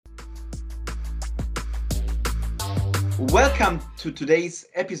Welcome to today's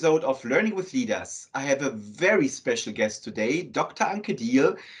episode of Learning with Leaders. I have a very special guest today, Dr. Anke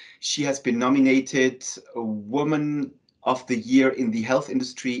Diehl. She has been nominated Woman of the Year in the health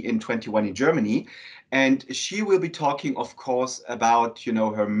industry in 21 in Germany. And she will be talking, of course, about,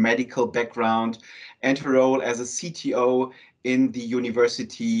 her medical background and her role as a CTO in the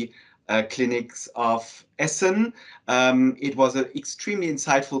university clinics of Essen. It was an extremely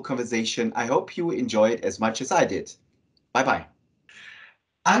insightful conversation. I hope you enjoy it as much as I did. Bye-bye.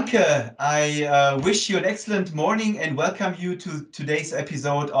 Anke, I wish you an excellent morning and welcome you to today's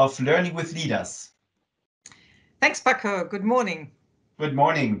episode of Learning with Leaders. Thanks, Paco. Good morning. Good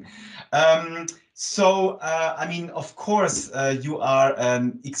morning. Of course, you are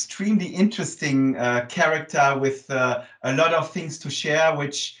an extremely interesting character with a lot of things to share,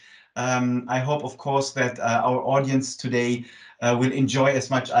 which I hope, of course, that our audience today will enjoy as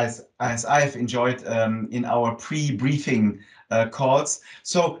much as I've enjoyed in our pre-briefing calls.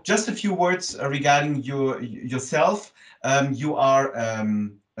 So just a few words regarding yourself. You are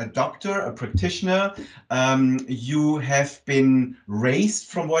a doctor, a practitioner. You have been raised,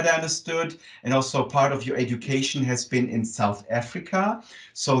 from what I understood, and also part of your education has been in South Africa.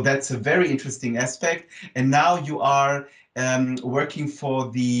 So that's a very interesting aspect. And now you are working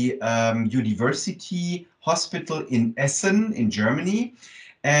for the University Hospital in Essen in Germany.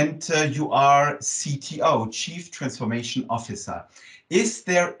 And you are CTO, Chief Transformation Officer. Is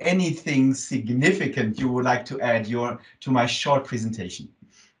there anything significant you would like to add to my short presentation?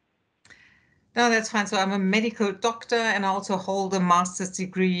 No, that's fine. So I'm a medical doctor and I also hold a master's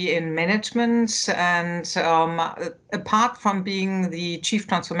degree in management. And apart from being the Chief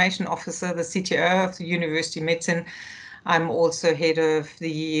Transformation Officer, the CTO of the University Medicine, I'm also head of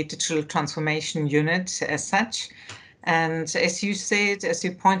the Digital Transformation Unit as such. And as you said, as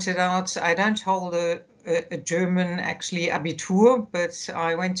you pointed out, I don't hold a German, actually, Abitur, but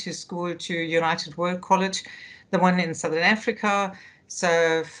I went to school to United World College, the one in Southern Africa.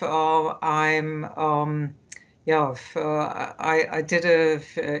 So I did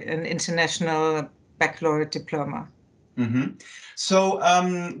an international baccalaureate diploma. Mm-hmm. So,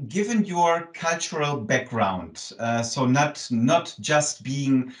 given your cultural background, so not just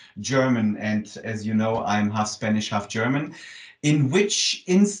being German, and as you know, I'm half Spanish, half German. In which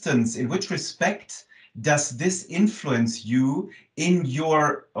instance, in which respect does this influence you in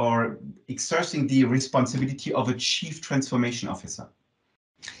your or exerting the responsibility of a chief transformation officer?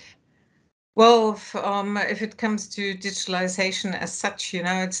 Well, if it comes to digitalization as such,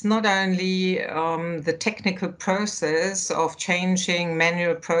 it's not only the technical process of changing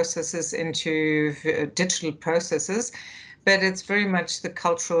manual processes into digital processes, but it's very much the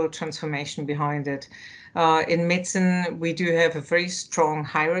cultural transformation behind it. In medicine, we do have a very strong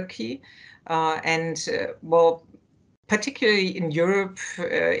hierarchy, particularly in Europe,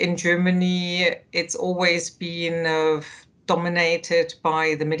 in Germany, it's always been dominated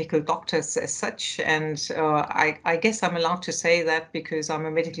by the medical doctors as such. And I guess I'm allowed to say that because I'm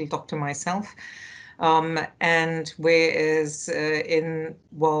a medical doctor myself. And whereas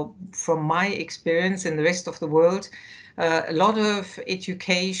from my experience in the rest of the world, a lot of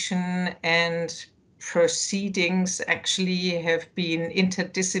education and proceedings actually have been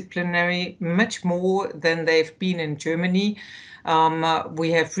interdisciplinary, much more than they've been in Germany.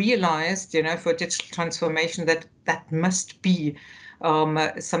 We have realized, for digital transformation that must be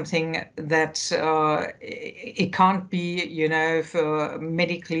something that it can't be, for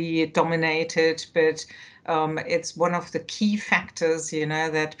medically dominated, but it's one of the key factors,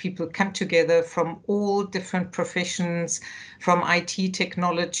 that people come together from all different professions, from IT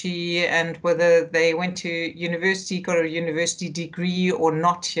technology, and whether they went to university, got a university degree or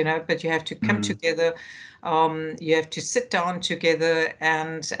not, but you have to come together. You have to sit down together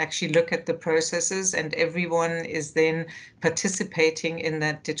and actually look at the processes, and everyone is then participating in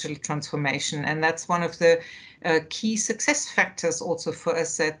that digital transformation. And that's one of the key success factors also for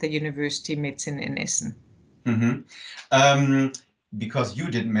us at the University Medicine in Essen. Mm-hmm. Because you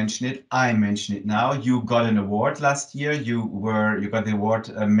didn't mention it, I mention it now. You got an award last year. You got the award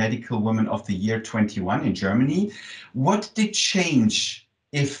Medical Woman of the Year 21 in Germany. What did change,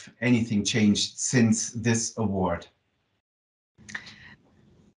 if anything changed, since this award?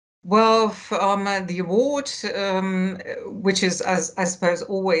 Well, the award, which is, I suppose,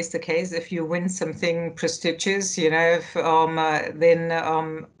 always the case, if you win something prestigious, then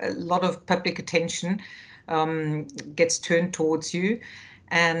a lot of public attention gets turned towards you.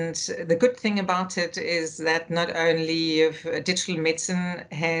 And the good thing about it is that not only if digital medicine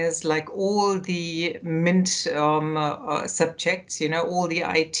has, like all the MINT subjects, you know, all the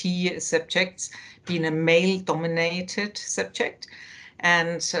IT subjects, been a male-dominated subject.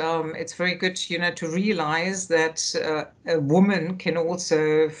 And it's very good, you know, to realize that a woman can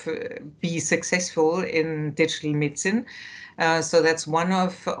also be successful in digital medicine. So that's one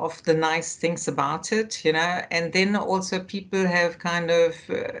of the nice things about it, you know. And then also people have kind of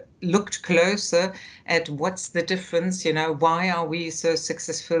looked closer at what's the difference, you know, why are we so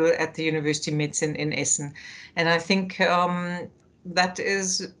successful at the University of Medicine in Essen? And I think that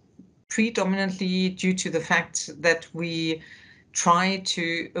is predominantly due to the fact that we try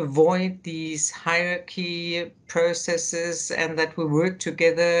to avoid these hierarchy processes and that we work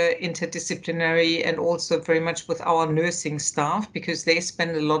together interdisciplinary and also very much with our nursing staff, because they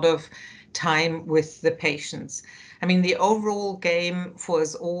spend a lot of time with the patients. I mean, the overall game for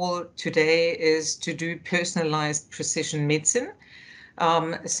us all today is to do personalized precision medicine.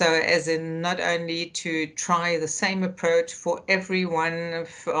 So as in not only to try the same approach for everyone,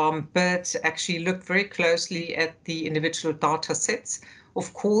 but actually look very closely at the individual data sets.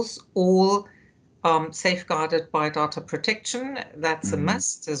 Of course, all safeguarded by data protection. That's a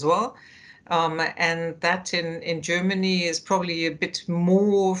must as well. And that in Germany is probably a bit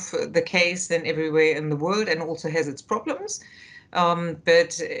more the case than everywhere in the world, and also has its problems.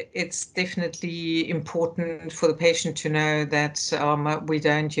 But it's definitely important for the patient to know that we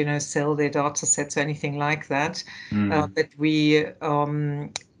don't, you know, sell their data sets or anything like that, but we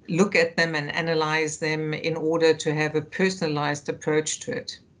look at them and analyze them in order to have a personalized approach to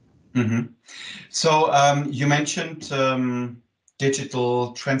it. So you mentioned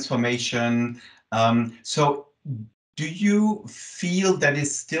digital transformation. So do you feel that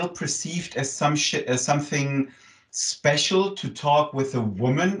is still perceived as something special to talk with a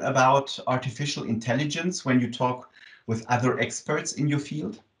woman about artificial intelligence when you talk with other experts in your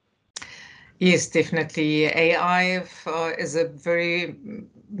field? Yes, definitely. AI is a very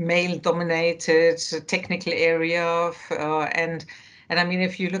male-dominated technical area, and I mean,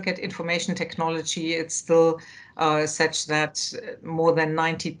 if you look at information technology, it's still such that more than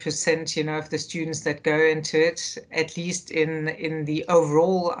 90%, you know, of the students that go into it, at least in the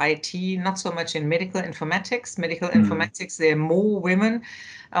overall IT, not so much in medical informatics. Medical informatics, there are more women,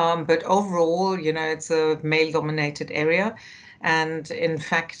 but overall, you know, it's a male-dominated area. And in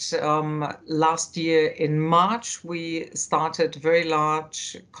fact, last year in March, we started a very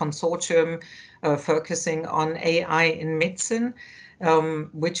large consortium focusing on AI in medicine,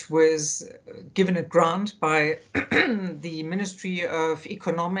 which was given a grant by the Ministry of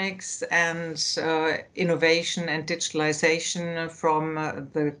Economics and Innovation and Digitalization from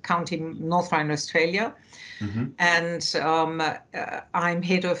the County North Rhine-Westphalia. And I'm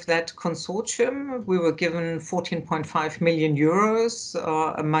head of that consortium. We were given 14.5 million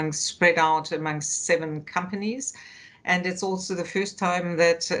euros spread out amongst 7 companies. And it's also the first time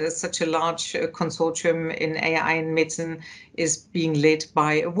that such a large consortium in AI in medicine is being led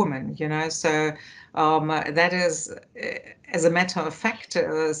by a woman, you know. So that is, as a matter of fact,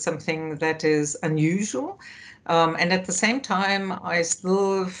 something that is unusual. And at the same time, I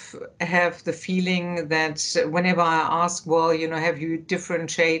still have the feeling that whenever I ask, well, you know, have you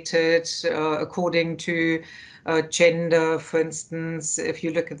differentiated according to gender, for instance, if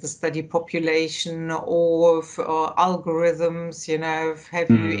you look at the study population or algorithms, you know, have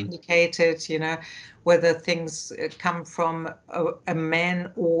you indicated, you know, whether things come from a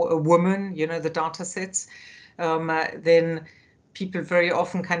man or a woman, you know, the data sets, then people very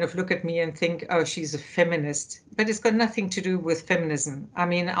often kind of look at me and think, oh, she's a feminist. But it's got nothing to do with feminism. I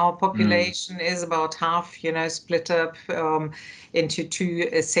mean, our population is about half, you know, split up into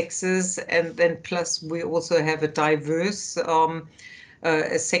 2 sexes. And then plus we also have a diverse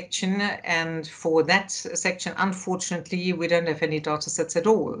section. And for that section, unfortunately, we don't have any data sets at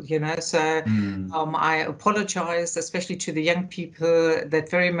all, you know. So I apologize, especially to the young people that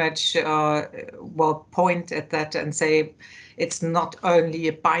very much, well, point at that and say, it's not only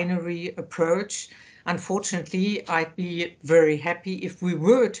a binary approach. Unfortunately, I'd be very happy if we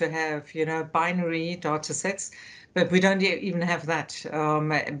were to have, you know, binary data sets, but we don't even have that.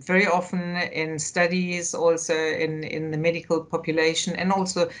 Very often in studies, also in the medical population, and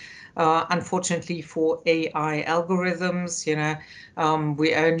also unfortunately for AI algorithms, you know,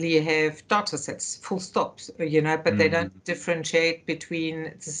 we only have data sets, full stop, you know, but they don't differentiate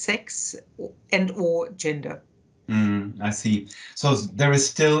between the sex and or gender. I see. So there is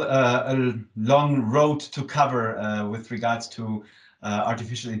still a long road to cover with regards to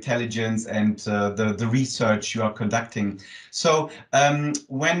artificial intelligence and the research you are conducting. So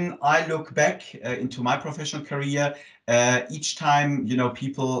when I look back into my professional career, each time, you know,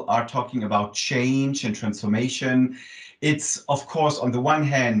 people are talking about change and transformation, it's of course on the one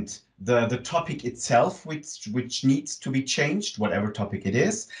hand the topic itself which needs to be changed, whatever topic it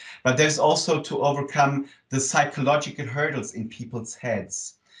is, but there's also to overcome the psychological hurdles in people's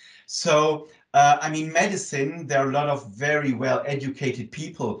heads. So I mean, medicine, there are a lot of very well educated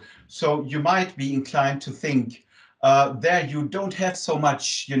people, so you might be inclined to think there you don't have so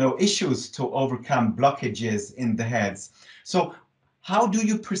much, you know, issues to overcome, blockages in the heads. So how do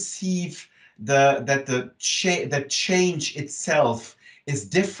you perceive that change itself is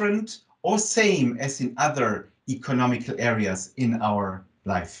different or same as in other economical areas in our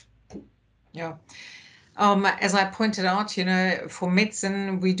life? Yeah. As I pointed out, you know, for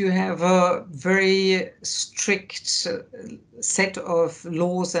medicine, we do have a very strict set of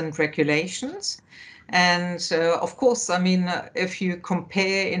laws and regulations. And of course, I mean, if you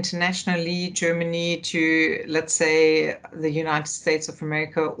compare internationally Germany to, let's say, the United States of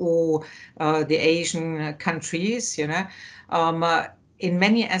America or the Asian countries, you know, in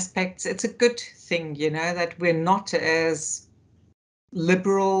many aspects, it's a good thing, you know, that we're not as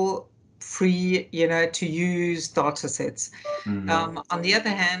liberal, free, you know, to use data sets. On the other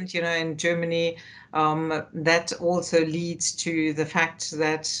hand, you know, in Germany, that also leads to the fact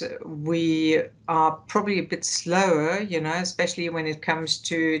that we are probably a bit slower, you know, especially when it comes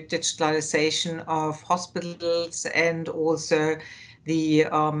to digitalization of hospitals and also the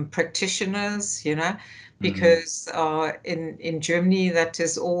practitioners, you know, because in Germany, that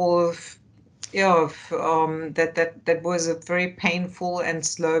is all yeah, that was a very painful and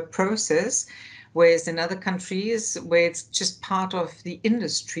slow process, whereas in other countries where it's just part of the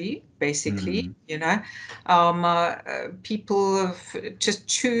industry, basically, you know, people just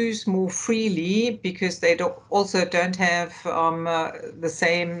choose more freely because they don't have the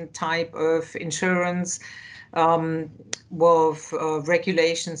same type of insurance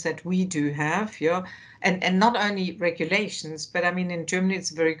regulations that we do have, yeah. And not only regulations, but I mean, in Germany, it's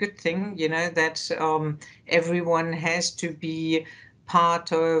a very good thing, you know, that everyone has to be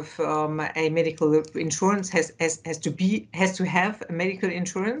part of a medical insurance, has to have a medical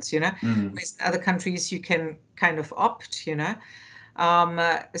insurance, you know. Whereas in other countries, you can kind of opt, you know.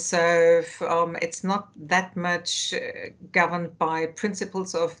 So it's not that much governed by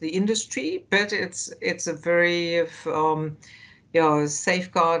principles of the industry, but it's a very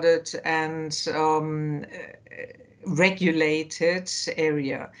safeguarded and regulated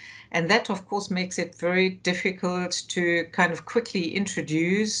area. And that, of course, makes it very difficult to kind of quickly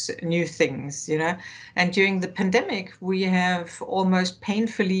introduce new things, you know. And during the pandemic, we have almost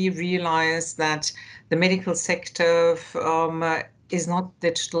painfully realized that the medical sector is not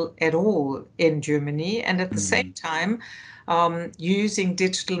digital at all in Germany. And at the same time, using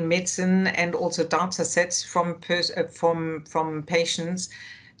digital medicine and also data sets from patients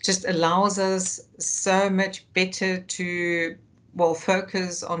just allows us so much better to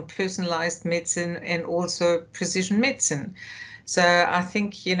focus on personalized medicine and also precision medicine. So I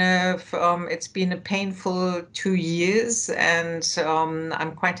think, you know, it's been a painful 2 years, and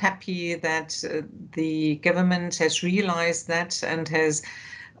I'm quite happy that the government has realized that and has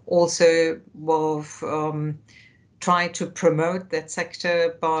also try to promote that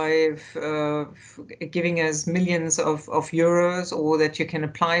sector by giving us millions of euros, or that you can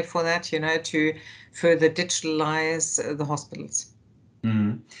apply for that, you know, to further digitalize the hospitals.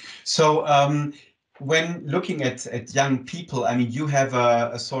 So when looking at young people, I mean, you have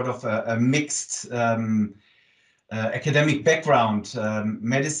a sort of a mixed academic background,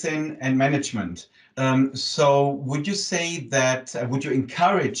 medicine and management. So would you say that, would you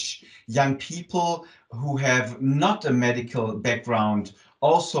encourage young people who have not a medical background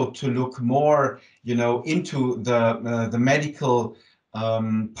also to look more, you know, into the medical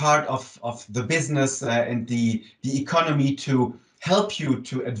part of the business and the economy to help you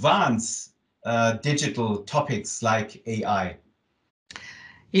to advance digital topics like AI?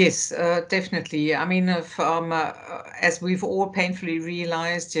 Yes, definitely. I mean, as we've all painfully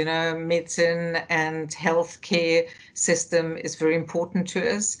realized, you know, medicine and healthcare system is very important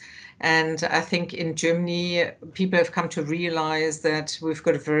to us. And I think in Germany, people have come to realize that we've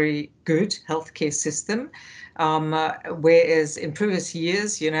got a very good healthcare system. Whereas in previous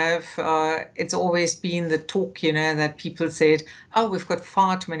years, you know, it's always been the talk, you know, that people said, oh, we've got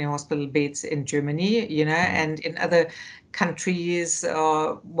far too many hospital beds in Germany, you know, and in other countries,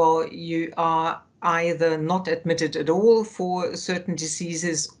 you are either not admitted at all for certain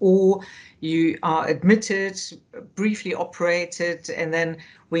diseases, or you are admitted, briefly operated, and then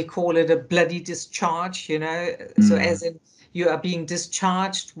we call it a bloody discharge, you know. So as in you are being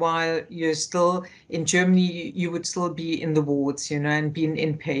discharged while you're still in Germany, you would still be in the wards, you know, and be an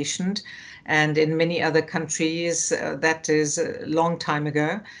inpatient. And in many other countries, that is a long time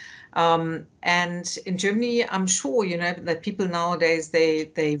ago. And in Germany, I'm sure, you know, that people nowadays,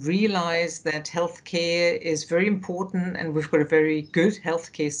 they realize that healthcare is very important, and we've got a very good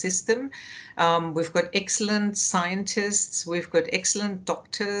healthcare system. We've got excellent scientists, we've got excellent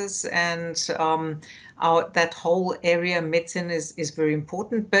doctors, and that whole area, medicine, is very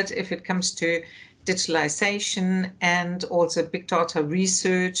important. But if it comes to digitalization and also big data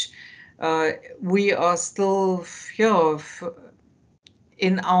research, we are still, yeah,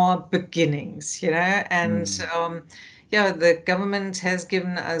 in our beginnings, you know, and yeah, the government has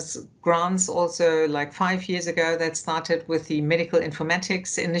given us grants also like 5 years ago that started with the Medical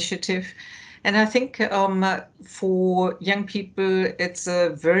Informatics Initiative. And I think for young people, it's a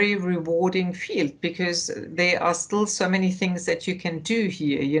very rewarding field because there are still so many things that you can do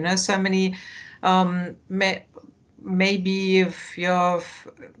here, you know, so many maybe if you're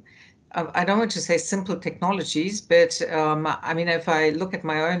I don't want to say simple technologies, but I mean, if I look at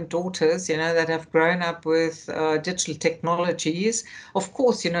my own daughters, you know, that have grown up with digital technologies, of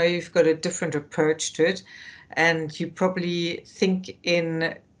course, you know, you've got a different approach to it, and you probably think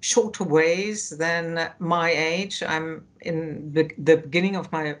in shorter ways than my age. I'm in the beginning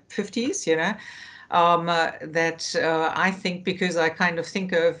of my 50s, you know, that I think, because I kind of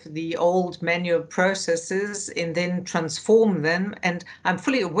think of the old manual processes and then transform them. And I'm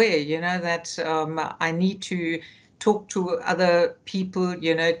fully aware, you know, that I need to talk to other people,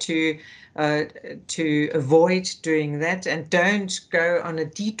 you know, to avoid doing that, and don't go on a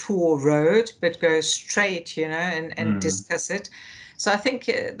detour road, but go straight, you know, and discuss it. So I think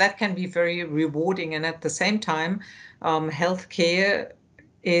that can be very rewarding. And at the same time, healthcare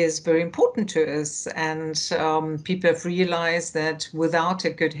is very important to us, and people have realized that without a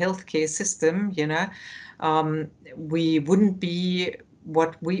good healthcare system, you know, we wouldn't be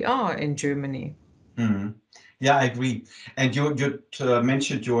what we are in Germany. Yeah, I agree. And you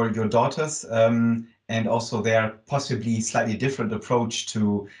mentioned your daughters, and also their possibly slightly different approach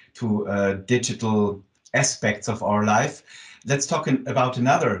to digital aspects of our life. Let's talk about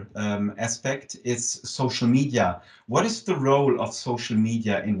another aspect. It's social media. What is the role of social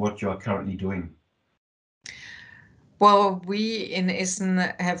media in what you are currently doing? Well, we in Essen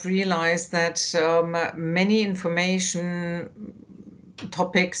have realized that many information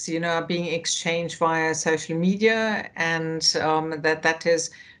topics, you know, are being exchanged via social media, and that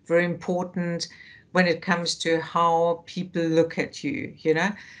is very important when it comes to how people look at you, you know.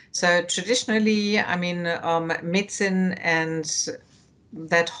 So traditionally, I mean, medicine and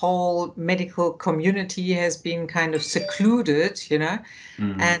that whole medical community has been kind of secluded, you know,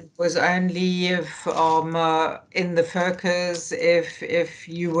 and was only if, in the focus if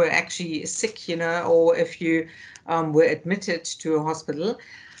you were actually sick, you know, or if you were admitted to a hospital.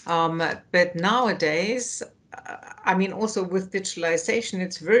 But nowadays, I mean, also with digitalization,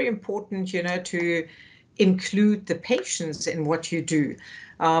 it's very important, you know, to include the patients in what you do.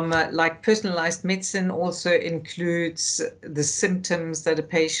 Like personalized medicine also includes the symptoms that a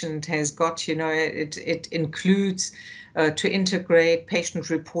patient has got. You know, it includes to integrate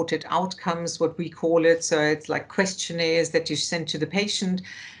patient-reported outcomes, what we call it. So it's like questionnaires that you send to the patient,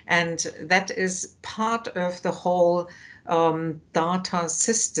 and that is part of the whole data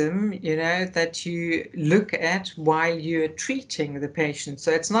system, you know, that you look at while you're treating the patient.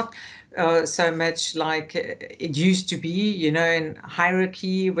 So it's not so much like it used to be, you know, in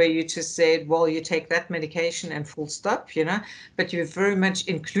hierarchy where you just said, well, you take that medication and full stop, you know, but you very much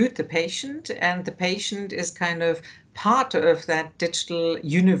include the patient, and the patient is kind of part of that digital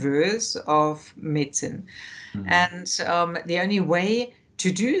universe of medicine. And the only way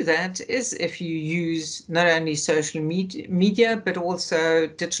to do that is if you use not only social media, but also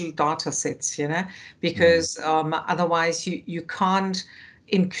digital data sets, you know, because otherwise you can't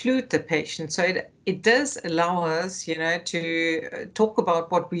include the patient. So it does allow us, you know, to talk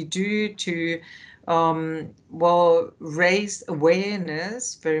about what we do to well, raise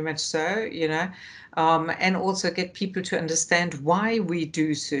awareness, very much so, you know, and also get people to understand why we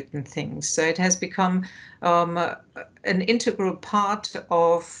do certain things. So it has become an integral part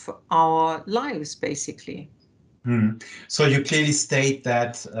of our lives, basically. So you clearly state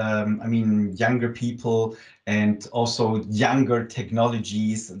that, I mean, younger people and also younger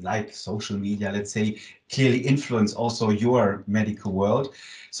technologies like social media, let's say, clearly influence also your medical world.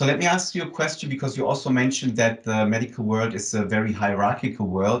 So let me ask you a question, because you also mentioned that the medical world is a very hierarchical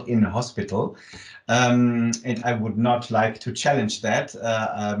world in a hospital. And I would not like to challenge that.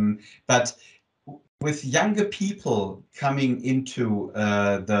 But with younger people coming into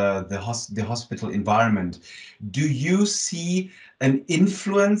the hospital environment, do you see an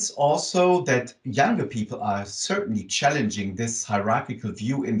influence also that younger people are certainly challenging this hierarchical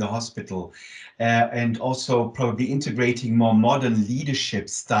view in the hospital, and also probably integrating more modern leadership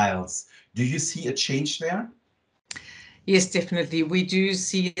styles? Do you see a change there? Yes, definitely. We do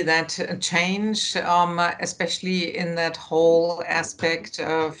see that change, especially in that whole aspect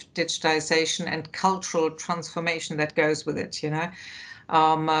of digitization and cultural transformation that goes with it, you know.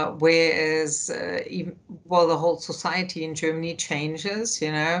 Whereas, even, well, the whole society in Germany changes,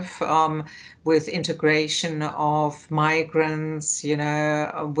 you know, with integration of migrants, you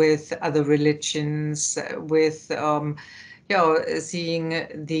know, with other religions, with seeing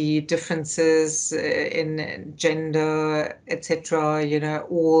the differences in gender, etc., you know,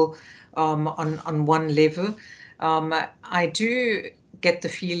 all on one level. I do get the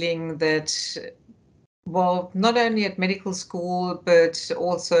feeling that, well, not only at medical school, but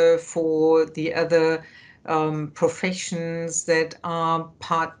also for the other professions that are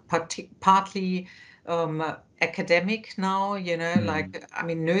partly academic now, you know, like, I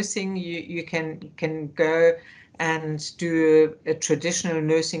mean, nursing, you can go and do a traditional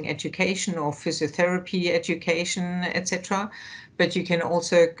nursing education or physiotherapy education, etc. But you can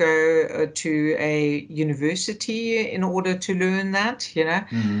also go to a university in order to learn that, you know.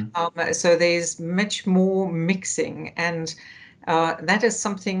 So there's much more mixing, and that is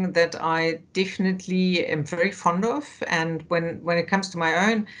something that I definitely am very fond of. And when it comes to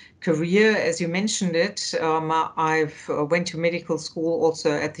my own career, as you mentioned it, I've went to medical school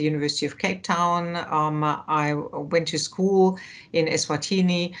also at the University of Cape Town. I went to school in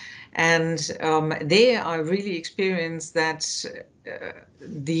Eswatini, and there I really experienced that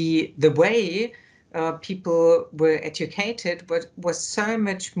the way people were educated, but was so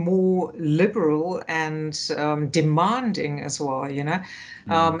much more liberal and demanding as well, you know.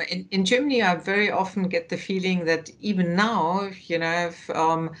 In Germany, I very often get the feeling that even now, you know, if,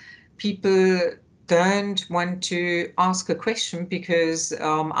 people don't want to ask a question because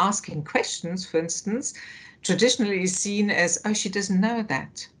asking questions, for instance, traditionally is seen as, oh, she doesn't know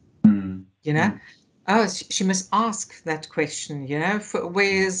that, you know. Oh, she must ask that question, you know.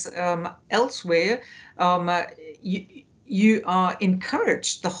 Whereas elsewhere, you are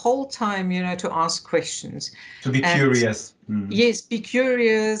encouraged the whole time, you know, to ask questions. To be And curious. yes, be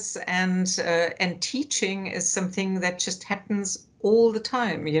curious, and teaching is something that just happens all the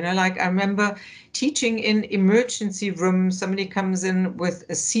time. You know, like I remember teaching in emergency room. Somebody comes in with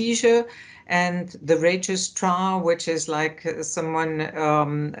a seizure, and the registrar, which is like someone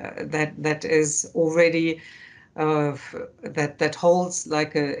that is already that holds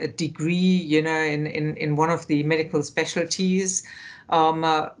like a degree, you know, in one of the medical specialties,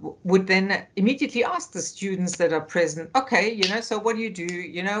 would then immediately ask the students that are present, okay, you know, so what do you do?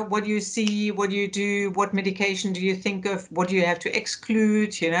 You know, what do you see? What do you do? What medication do you think of? What do you have to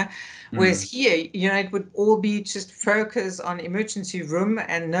exclude? You know, whereas here, you know, it would all be just focus on emergency room,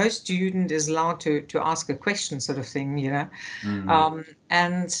 and no student is allowed to ask a question, sort of thing, you know.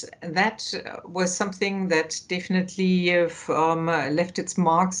 And that was something that definitely left its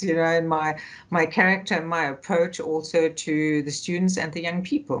marks, you know, in my character and my approach also to the students and the young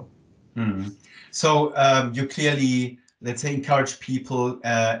people. So you clearly, let's say, encourage people,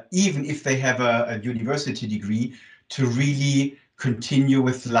 even if they have a university degree, to really continue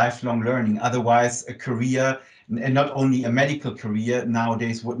with lifelong learning. Otherwise, a career, and not only a medical career,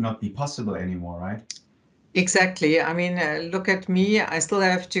 nowadays would not be possible anymore, right? Exactly. I mean, look at me. I still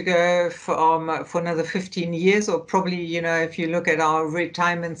have to go for another 15 years, or probably, you know, if you look at our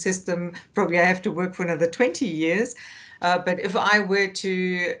retirement system, probably I have to work for another 20 years. But if I were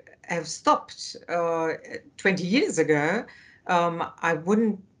to have stopped 20 years ago, I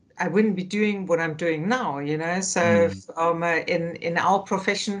wouldn't be doing what I'm doing now, you know. So in our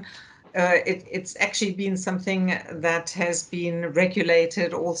profession, it's actually been something that has been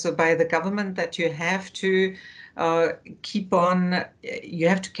regulated also by the government, that you have to keep on, you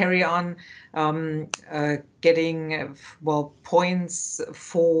have to carry on getting, well, points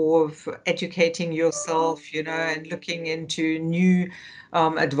for educating yourself, you know, and looking into new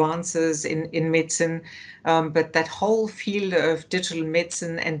advances in medicine. But that whole field of digital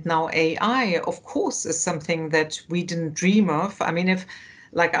medicine and now AI, of course, is something that we didn't dream of. I mean, if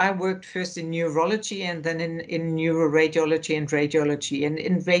like I worked first in neurology and then in neuroradiology and radiology. And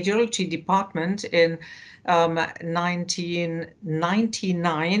in radiology department in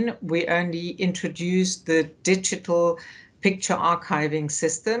 1999, we only introduced the digital picture archiving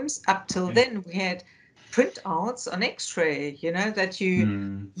systems. Up till then, we had printouts on X-ray, you know, that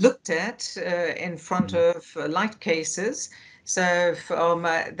you looked at in front of light cases. So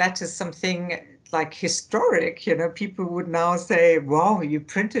that is something like historic, you know. People would now say, wow, you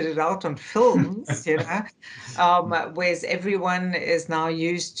printed it out on films, you know. Whereas everyone is now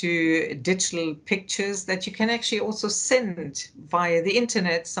used to digital pictures that you can actually also send via the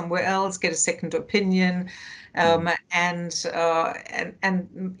internet somewhere else, get a second opinion. And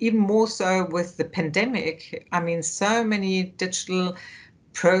even more so with the pandemic. I mean, so many digital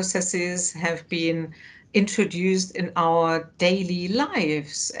processes have been introduced in our daily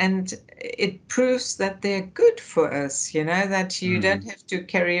lives, and it proves that they're good for us, you know, that you don't have to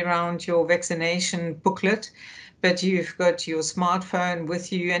carry around your vaccination booklet, but you've got your smartphone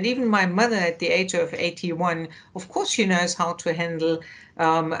with you. And even my mother at the age of 81, of course, she knows how to handle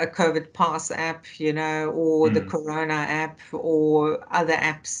a COVID Pass app, you know, or the Corona app or other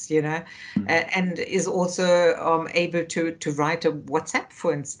apps, you know, and is also able to write a WhatsApp,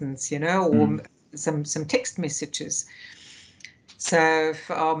 for instance, you know, or some text messages. So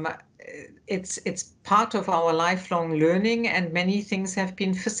it's part of our lifelong learning, and many things have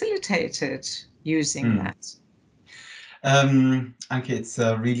been facilitated using that. Anke, it's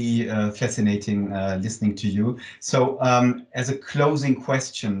really fascinating listening to you. So as a closing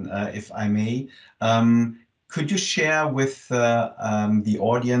question, if I may, could you share with the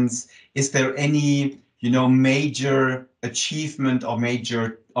audience, is there any, you know, major achievement or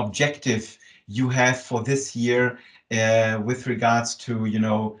major objective you have for this year with regards to, you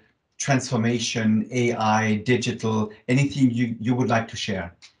know, transformation, AI, digital, anything you would like to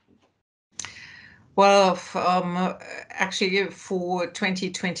share? Well, actually, for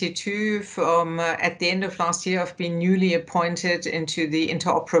 2022, at the end of last year, I've been newly appointed into the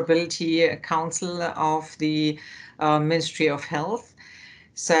Interoperability Council of the Ministry of Health.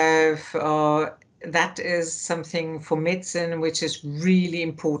 So that is something for medicine which is really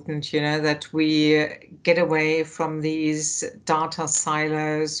important, you know, that we get away from these data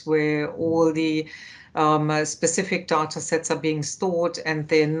silos where all the specific data sets are being stored and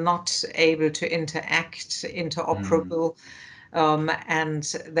they're not able to interoperable. And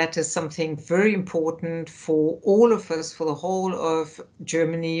that is something very important for all of us, for the whole of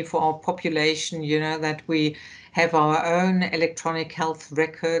Germany, for our population, you know, that we have our own electronic health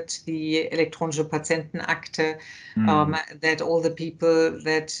record, the elektronische Patientenakte, that all the people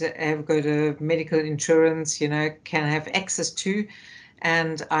that have got a medical insurance, you know, can have access to.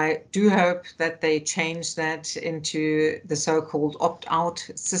 And I do hope that they change that into the so-called opt-out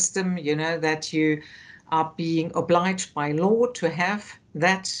system, you know, that you are being obliged by law to have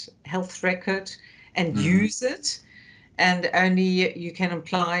that health record and use it. And only you can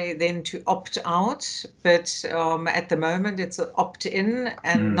apply then to opt out. But at the moment, it's an opt-in,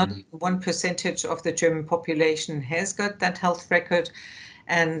 and not even 1% of the German population has got that health record.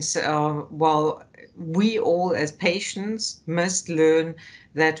 And while we all as patients must learn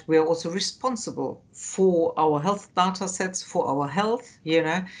that we're also responsible for our health data sets, for our health, you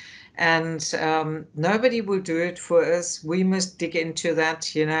know, and nobody will do it for us. We must dig into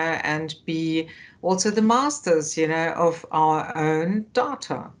that, you know, and be also the masters, you know, of our own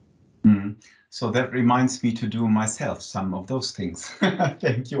data. So that reminds me to do myself some of those things.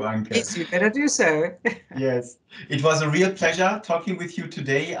 Thank you, Anke. Yes, you better do so. Yes, it was a real pleasure talking with you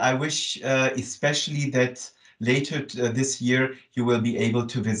today. I wish especially that later this year you will be able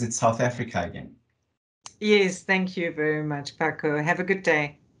to visit South Africa again. Yes, thank you very much, Paco. Have a good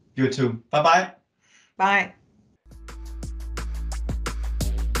day. You too. Bye-bye. Bye.